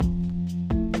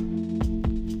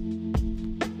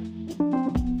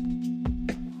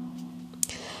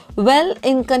Well,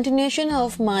 in continuation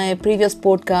of my previous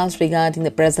podcast regarding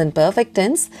the present perfect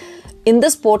tense, in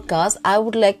this podcast, I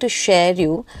would like to share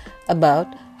you about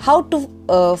how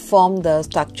to form the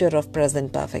structure of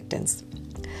present perfect tense.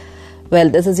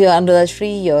 Well, this is your Anuradha Shri,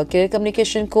 your career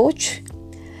communication coach.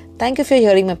 Thank you for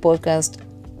hearing my podcast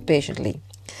patiently.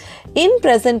 In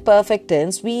present perfect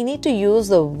tense, we need to use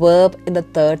the verb in the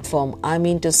third form. I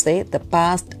mean to say the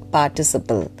past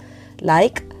participle.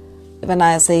 Like when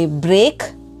I say break,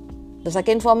 the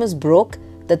second form is broke,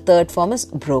 the third form is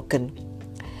broken.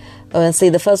 When I say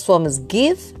the first form is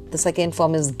give, the second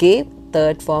form is gave,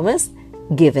 third form is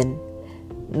given.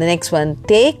 The next one,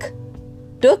 take,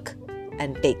 took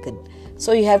and taken.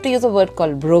 So you have to use a word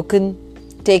called broken,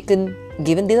 taken,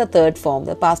 given. These are third form,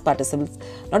 the past participles.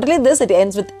 Not only this, it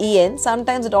ends with en.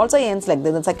 Sometimes it also ends like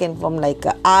this. The second form like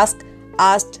ask,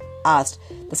 asked, asked.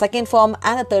 The second form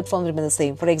and the third form remain the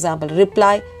same. For example,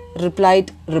 reply,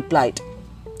 replied, replied.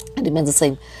 It remains the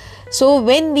same. So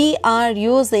when we are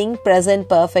using present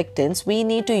perfect tense, we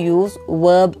need to use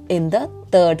verb in the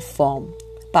third form,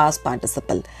 past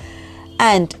participle.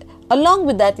 And along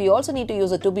with that, we also need to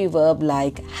use a to be verb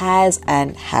like has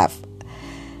and have.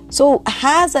 So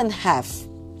has and have,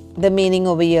 the meaning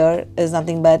over here is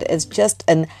nothing but it's just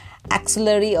an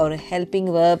auxiliary or a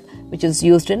helping verb which is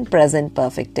used in present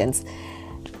perfect tense.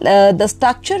 The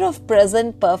structure of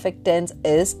present perfect tense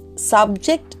is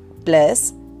subject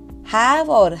plus have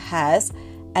or has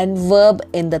and verb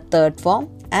in the third form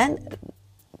and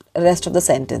rest of the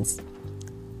sentence.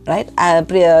 Right? In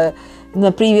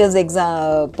the previous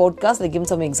podcast, I given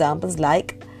some examples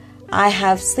like I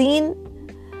have seen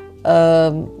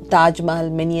Taj Mahal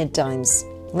many a times.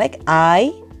 Like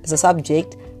I is a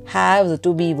subject, have is a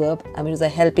to be verb, I mean is a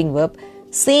helping verb,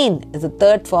 seen is the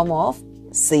third form of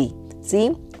see.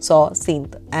 See, saw,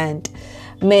 seen, and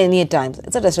many a times.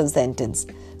 It's a rest of the sentence.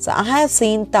 So I have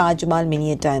seen Taj Mahal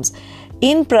many a times.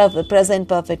 In present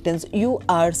perfect tense, you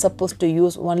are supposed to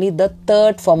use only the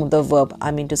third form of the verb. I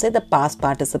mean to say the past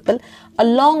participle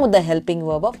along with the helping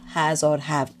verb of has or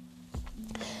have.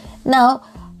 Now,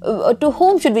 to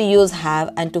whom should we use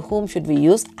have and to whom should we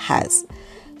use has?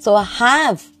 So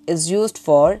have is used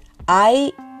for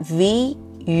I, we,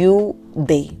 you,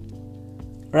 they.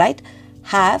 Right?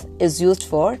 Have is used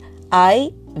for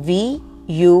I, we,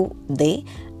 you, they.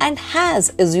 And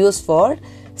has is used for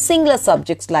singular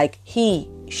subjects like he,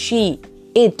 she,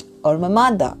 it, or my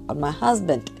mother, or my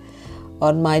husband,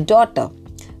 or my daughter.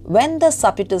 When the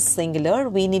subject is singular,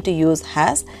 we need to use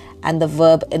has and the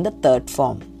verb in the third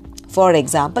form. For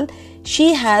example,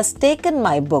 she has taken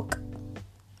my book.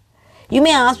 You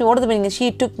may ask me, what is the meaning of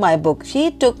she took my book?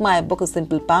 She took my book is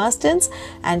simple past tense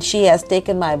and she has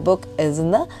taken my book is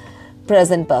in the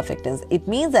present perfect tense. It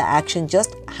means the action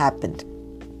just happened.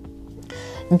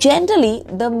 Generally,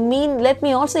 let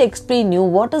me also explain you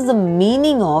what is the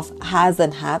meaning of has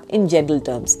and have in general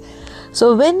terms.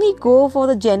 So when we go for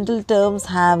the general terms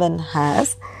have and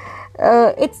has,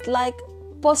 it's like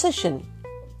possession.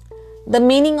 The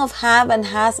meaning of have and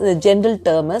has in the general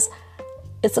term is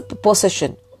it's a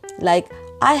possession. Like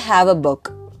I have a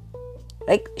book.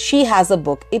 Like she has a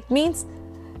book. It means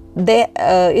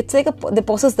it's like they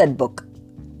possess that book.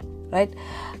 Right?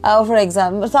 For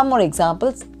example, some more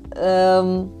examples.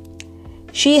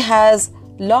 She has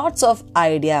lots of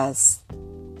ideas.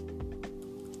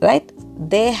 Right?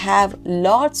 They have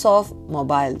lots of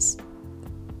mobiles.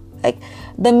 Like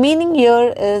the meaning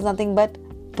here is nothing but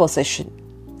possession.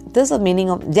 This is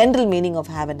the general meaning of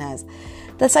have and has.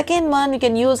 The second one, we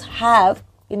can use have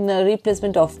in a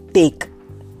replacement of take.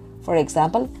 For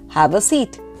example, have a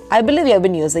seat. I believe you have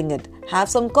been using it. Have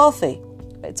some coffee.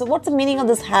 Right? So what's the meaning of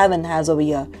this have and has over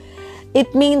here?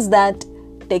 It means that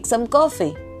take some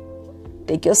coffee.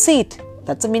 Take your seat.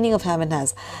 That's the meaning of have and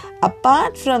has.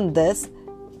 Apart from this,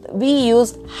 we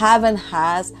use have and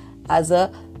has as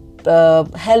a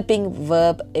helping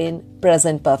verb in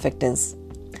present perfect tense.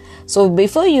 So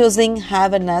before using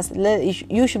have and has,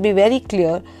 you should be very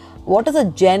clear what is the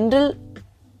general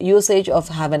usage of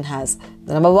have and has.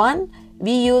 Number one,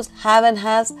 we use have and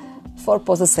has for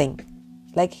possessing.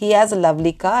 Like he has a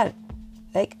lovely car.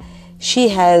 Like she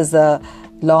has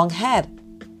long hair.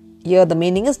 Here the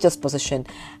meaning is just possession.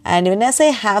 And when I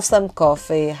say have some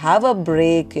coffee, have a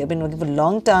break, you've been working for a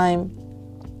long time,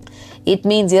 it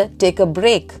means here take a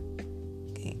break.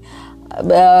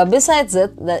 Besides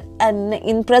it, and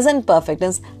in present perfect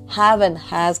tense, have and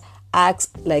has acts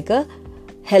like a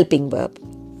helping verb.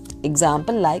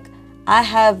 Example like I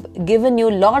have given you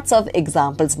lots of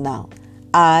examples now.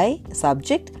 I,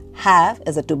 subject, have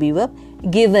is a to be verb,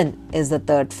 given is the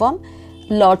third form.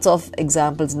 lots of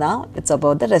examples now. It's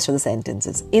about the rest of the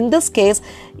sentences. In this case,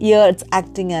 here it's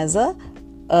acting as a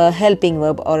helping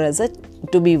verb or as a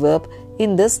to be verb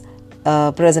in this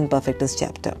present perfect tense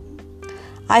chapter.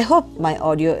 I hope my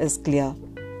audio is clear,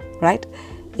 right?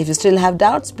 If you still have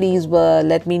doubts, please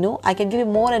let me know. I can give you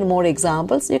more and more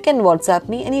examples. You can WhatsApp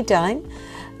me anytime,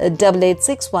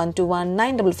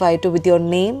 8861219552 with your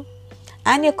name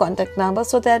and your contact number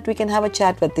so that we can have a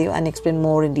chat with you and explain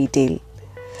more in detail.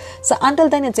 So until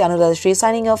then, it's Anuradha Sri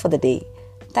signing off for the day.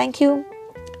 Thank you.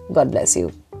 God bless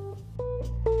you.